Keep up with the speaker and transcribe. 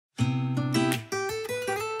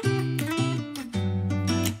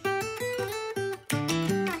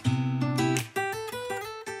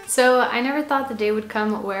So I never thought the day would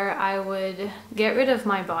come where I would get rid of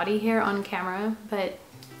my body hair on camera, but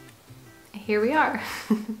here we are.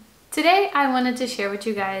 Today I wanted to share with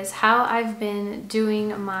you guys how I've been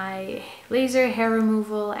doing my laser hair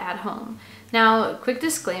removal at home. Now, quick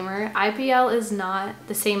disclaimer, IPL is not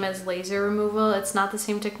the same as laser removal. It's not the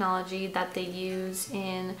same technology that they use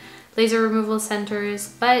in laser removal centers,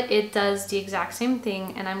 but it does the exact same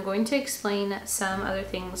thing, and I'm going to explain some other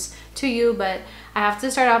things to you, but I have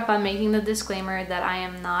to start off by making the disclaimer that I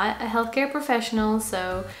am not a healthcare professional,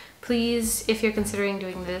 so please, if you're considering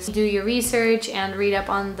doing this, do your research and read up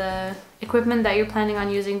on the equipment that you're planning on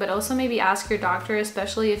using, but also maybe ask your doctor,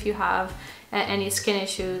 especially if you have any skin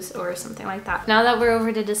issues or something like that. Now that we're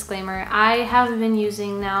over the disclaimer, I have been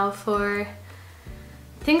using now for,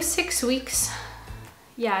 I think 6 weeks.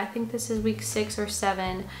 Yeah, I think this is week 6 or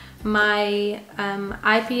 7, my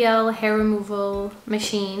IPL hair removal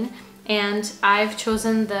machine, and I've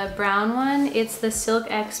chosen the brown one. It's the Silk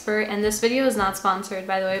Expert, and this video is not sponsored,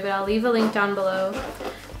 by the way, but I'll leave a link down below.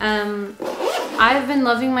 I've been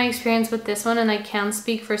loving my experience with this one, and I can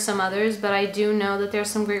speak for some others, but I do know that there's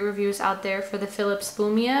some great reviews out there for the Philips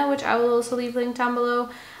Lumia, which I will also leave a link down below.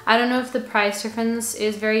 I don't know if the price difference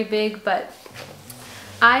is very big, but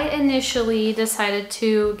I initially decided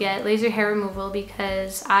to get laser hair removal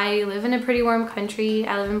because I live in a pretty warm country.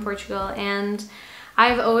 I live in Portugal, and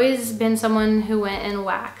I've always been someone who went and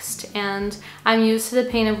waxed, and I'm used to the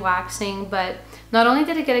pain of waxing, but not only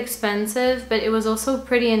did it get expensive, but it was also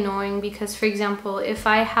pretty annoying because, for example, if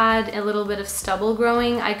I had a little bit of stubble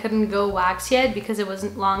growing, I couldn't go wax yet because it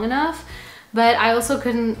wasn't long enough, but I also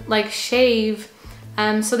couldn't like shave.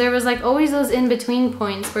 So there was like always those in-between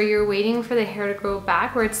points where you're waiting for the hair to grow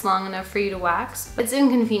back where it's long enough for you to wax. It's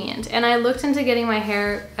inconvenient, and I looked into getting my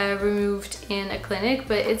hair removed in a clinic,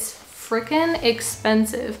 but it's freaking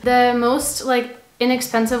expensive. The most like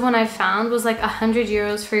inexpensive one I found was like 100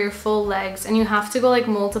 euros for your full legs, and you have to go like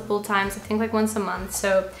multiple times, I think like once a month.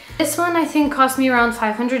 So this one I think cost me around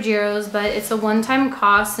 500 euros, but it's a one-time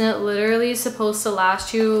cost, and it literally is supposed to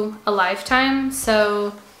last you a lifetime.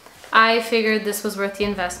 So I figured this was worth the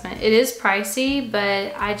investment. It is pricey,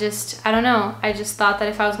 but I don't know. I just thought that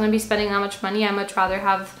if I was going to be spending that much money, I'd much rather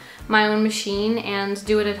have my own machine and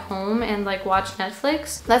do it at home and like watch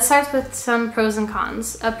Netflix. Let's start with some pros and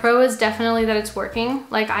cons. A pro is definitely that it's working.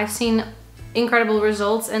 Like, I've seen incredible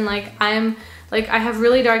results, and like I have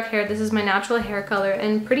really dark hair. This is my natural hair color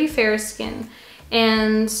and pretty fair skin.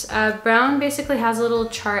 And Braun basically has a little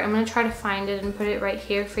chart. I'm going to try to find it and put it right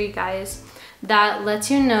here for you guys, that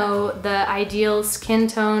lets you know the ideal skin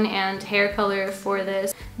tone and hair color for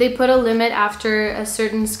this. They put a limit after a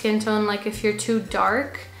certain skin tone, like if you're too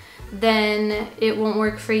dark, then it won't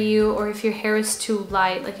work for you, or if your hair is too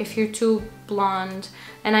light, like if you're too blonde.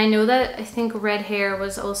 And I know that I think red hair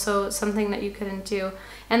was also something that you couldn't do.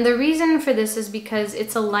 And the reason for this is because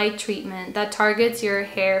it's a light treatment that targets your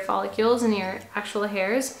hair follicles and your actual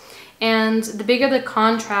hairs. And the bigger the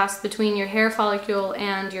contrast between your hair follicle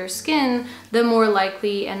and your skin, the more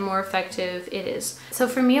likely and more effective it is. So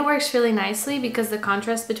for me, it works really nicely because the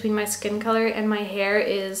contrast between my skin color and my hair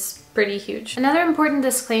is pretty huge. Another important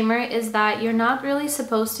disclaimer is that you're not really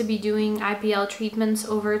supposed to be doing IPL treatments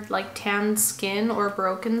over like tanned skin or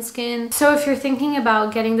broken skin. So if you're thinking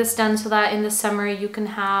about getting this done so that in the summer you can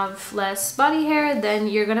have less body hair, then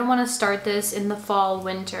you're gonna wanna start this in the fall,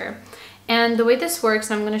 winter. And the way this works,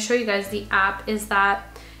 and I'm going to show you guys the app, is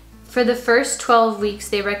that for the first 12 weeks,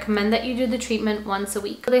 they recommend that you do the treatment once a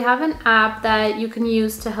week. They have an app that you can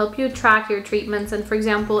use to help you track your treatments. And for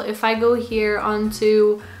example, if I go here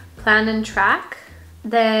onto plan and track,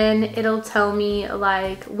 then it'll tell me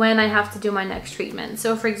like when I have to do my next treatment.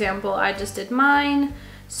 So for example, I just did mine,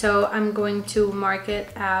 so I'm going to mark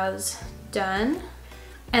it as done.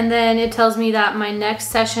 And then it tells me that my next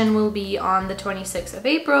session will be on the 26th of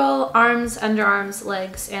April, arms, underarms,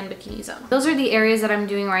 legs, and bikini zone. Those are the areas that I'm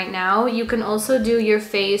doing right now. You can also do your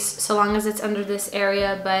face so long as it's under this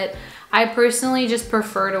area, but I personally just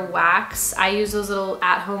prefer to wax. I use those little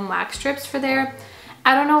at-home wax strips for there.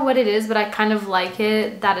 I don't know what it is, but I kind of like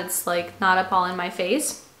it that it's like not up all in my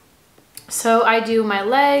face. So I do my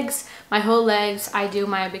legs, my whole legs, I do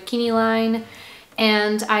my bikini line,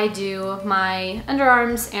 and I do my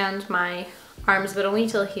underarms and my arms, but only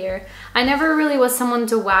till here. I never really was someone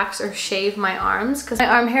to wax or shave my arms because my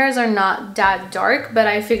arm hairs are not that dark, but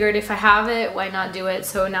I figured if I have it, why not do it?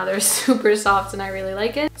 So now they're super soft and I really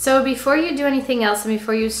like it. So before you do anything else and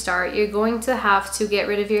before you start, you're going to have to get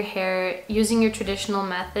rid of your hair using your traditional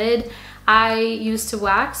method. I used to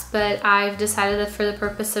wax, but I've decided that for the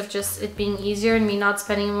purpose of just it being easier and me not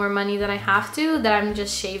spending more money than I have to, that I'm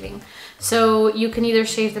just shaving. So you can either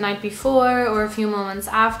shave the night before or a few moments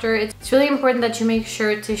after. It's really important that you make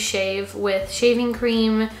sure to shave with shaving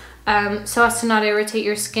cream so as to not irritate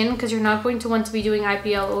your skin, because you're not going to want to be doing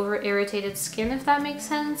IPL over irritated skin, if that makes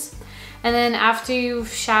sense. And then after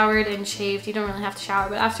you've showered and shaved, you don't really have to shower,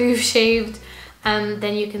 but after you've shaved,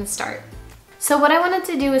 then you can start. So what I wanted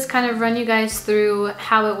to do is kind of run you guys through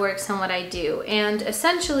how it works and what I do. And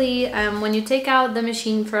essentially, when you take out the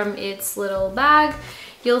machine from its little bag,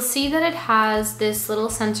 you'll see that it has this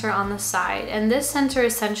little sensor on the side. And this sensor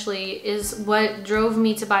essentially is what drove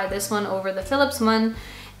me to buy this one over the Philips one.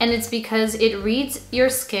 And it's because it reads your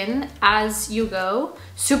skin as you go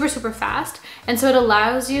super fast, and so it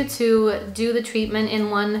allows you to do the treatment in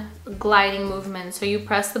one gliding movement. So you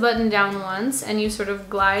press the button down once and you sort of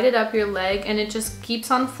glide it up your leg, and it just keeps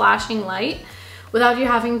on flashing light without you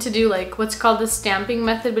having to do like what's called the stamping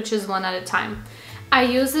method, which is one at a time. I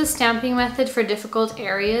use this stamping method for difficult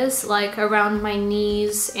areas like around my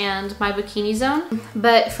knees and my bikini zone,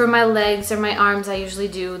 but for my legs or my arms I usually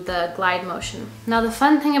do the glide motion. Now the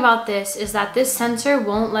fun thing about this is that this sensor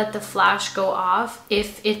won't let the flash go off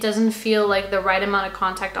if it doesn't feel like the right amount of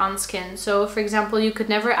contact on skin. So for example, you could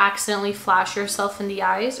never accidentally flash yourself in the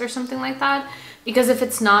eyes or something like that, because if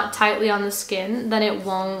it's not tightly on the skin, then it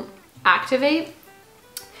won't activate.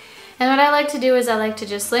 And what I like to do is I like to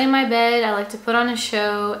just lay in my bed, I like to put on a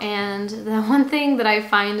show, and the one thing that I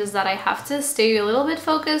find is that I have to stay a little bit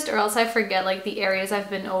focused or else I forget like the areas I've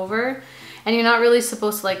been over, and you're not really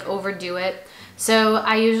supposed to like overdo it. So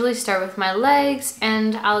I usually start with my legs,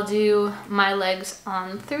 and I'll do my legs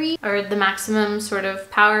on 3 or the maximum sort of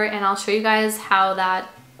power, and I'll show you guys how that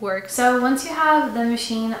works. So once you have the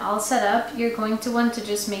machine all set up, you're going to want to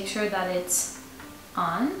just make sure that it's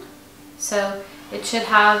on. So it should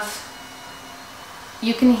have,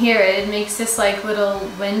 you can hear it, it makes this like little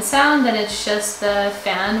wind sound, and it's just the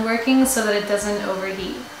fan working so that it doesn't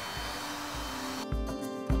overheat.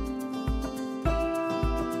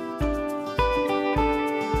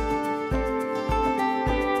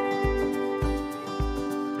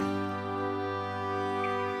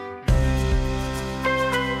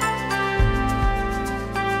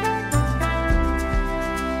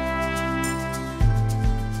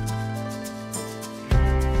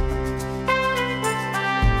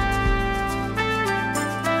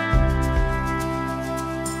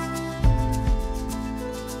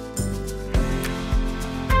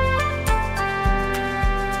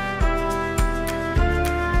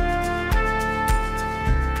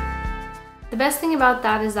 The best thing about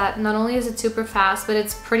that is that not only is it super fast, but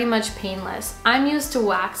it's pretty much painless. I'm used to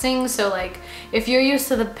waxing, so like if you're used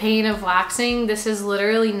to the pain of waxing, this is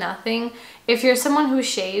literally nothing. If you're someone who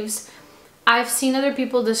shaves, I've seen other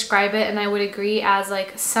people describe it, and I would agree, as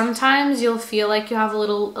like sometimes you'll feel like you have a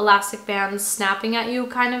little elastic band snapping at you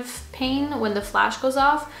kind of pain when the flash goes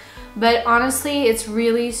off. But honestly, it's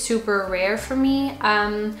really super rare for me.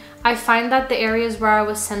 I find that the areas where I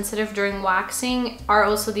was sensitive during waxing are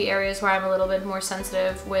also the areas where I'm a little bit more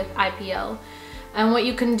sensitive with IPL. And what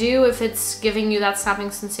you can do if it's giving you that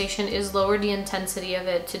snapping sensation is lower the intensity of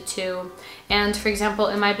it to 2. And for example,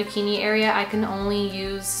 in my bikini area, I can only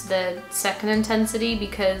use the 2nd intensity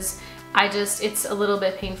because it's a little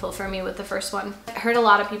bit painful for me with the first one. I heard a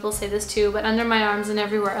lot of people say this too, but under my arms and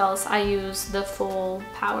everywhere else, I use the full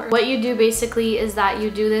power. What you do basically is that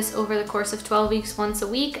you do this over the course of 12 weeks, once a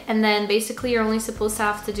week, and then basically you're only supposed to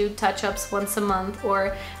have to do touch-ups once a month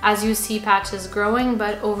or as you see patches growing,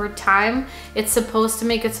 but over time, it's supposed to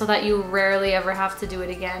make it so that you rarely ever have to do it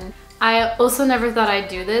again. I also never thought I'd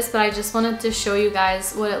do this, but I just wanted to show you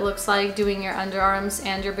guys what it looks like doing your underarms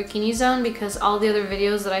and your bikini zone, because all the other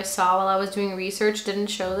videos that I saw while I was doing research didn't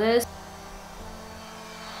show this.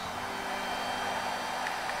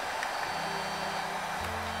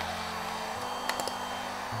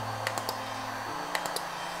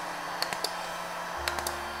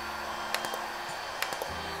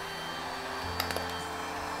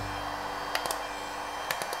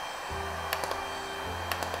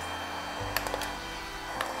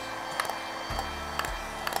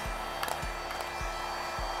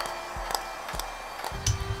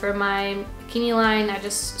 For my bikini line, I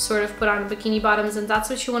just sort of put on bikini bottoms, and that's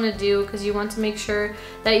what you want to do because you want to make sure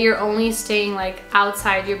that you're only staying like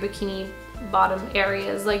outside your bikini bottom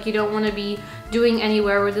areas. Like you don't want to be doing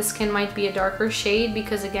anywhere where the skin might be a darker shade,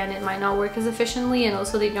 because again, it might not work as efficiently, and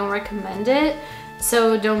also they don't recommend it.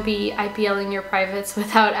 So don't be IPLing your privates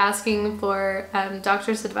without asking for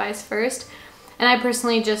doctor's advice first. And I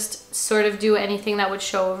personally just sort of do anything that would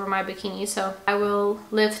show over my bikini. So I will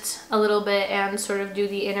lift a little bit and sort of do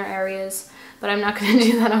the inner areas, but I'm not going to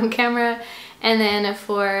do that on camera. And then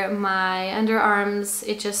for my underarms,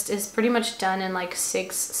 it just is pretty much done in like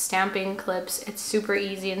 6 stamping clips. It's super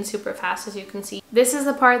easy and super fast, as you can see. This is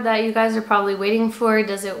the part that you guys are probably waiting for.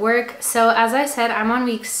 Does it work? So as I said, I'm on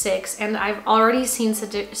week 6 and I've already seen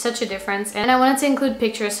such a difference. And I wanted to include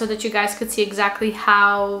pictures so that you guys could see exactly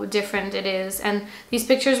how different it is. And these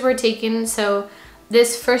pictures were taken, so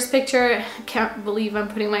this first picture, I can't believe I'm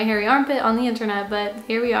putting my hairy armpit on the internet, but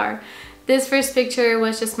here we are. This first picture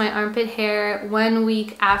was just my armpit hair 1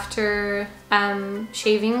 week after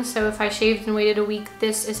shaving. So if I shaved and waited a week,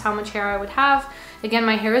 this is how much hair I would have. Again,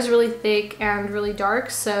 my hair is really thick and really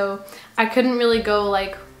dark, so I couldn't really go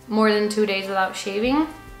like more than 2 days without shaving.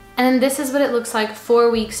 And this is what it looks like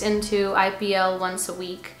 4 weeks into IPL once a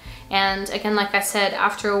week. And again, like I said,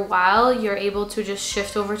 after a while, you're able to just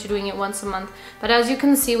shift over to doing it once a month. But as you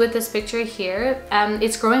can see with this picture here,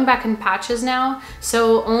 it's growing back in patches now.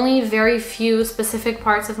 So only very few specific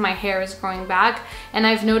parts of my hair is growing back. And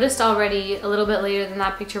I've noticed already a little bit later than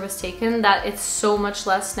that picture was taken that it's so much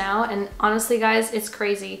less now. And honestly, guys, it's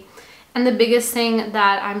crazy. And the biggest thing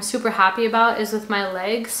that I'm super happy about is with my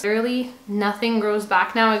legs. Literally nothing grows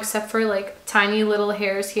back now except for like tiny little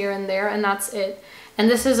hairs here and there, and that's it. And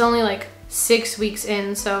this is only like 6 weeks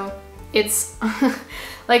in, so it's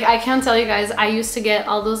like, I can't tell you guys, I used to get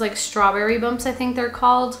all those like strawberry bumps, I think they're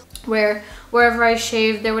called, where wherever I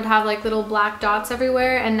shaved there would have like little black dots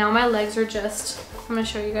everywhere, and now my legs are just, I'm gonna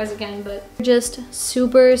show you guys again, but just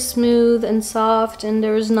super smooth and soft, and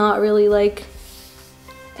there's not really like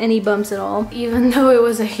any bumps at all. Even though it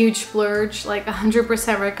was a huge splurge, like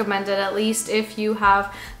 100% recommended, at least if you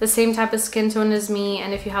have the same type of skin tone as me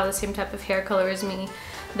and if you have the same type of hair color as me,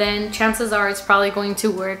 then chances are it's probably going to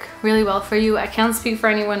work really well for you. I can't speak for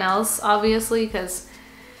anyone else, obviously, because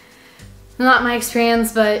not my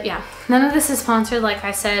experience, but yeah, none of this is sponsored. Like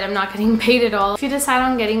I said, I'm not getting paid at all. If you decide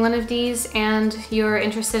on getting one of these and you're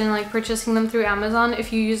interested in like purchasing them through Amazon,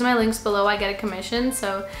 if you use my links below, I get a commission.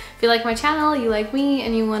 So if you like my channel, you like me,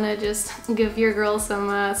 and you want to just give your girl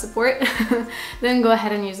some support, then go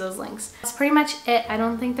ahead and use those links. That's pretty much it. I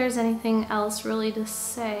don't think there's anything else really to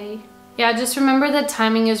say. Yeah, just remember that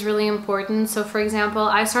timing is really important. So for example,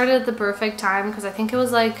 I started at the perfect time because I think it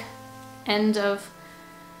was like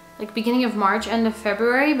beginning of March, end of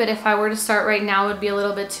February, but if I were to start right now, it would be a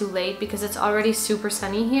little bit too late because it's already super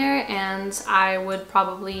sunny here, and I would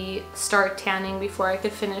probably start tanning before I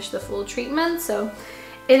could finish the full treatment. So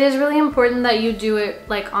it is really important that you do it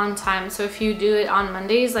like on time. So if you do it on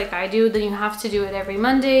Mondays like I do, then you have to do it every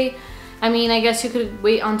Monday. I mean, I guess you could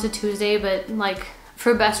wait onto Tuesday, but like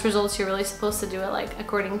for best results, you're really supposed to do it like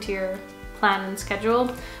according to your plan and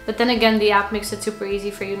schedule. But then again, the app makes it super easy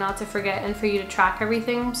for you not to forget and for you to track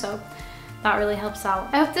everything, so that really helps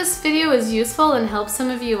out. I hope this video is useful and helps some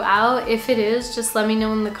of you out. If it is, just let me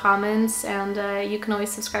know in the comments, and you can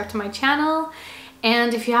always subscribe to my channel.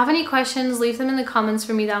 And if you have any questions, leave them in the comments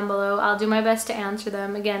for me down below. I'll do my best to answer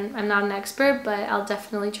them. Again, I'm not an expert, but I'll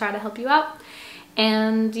definitely try to help you out.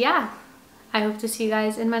 And yeah, I hope to see you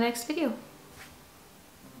guys in my next video.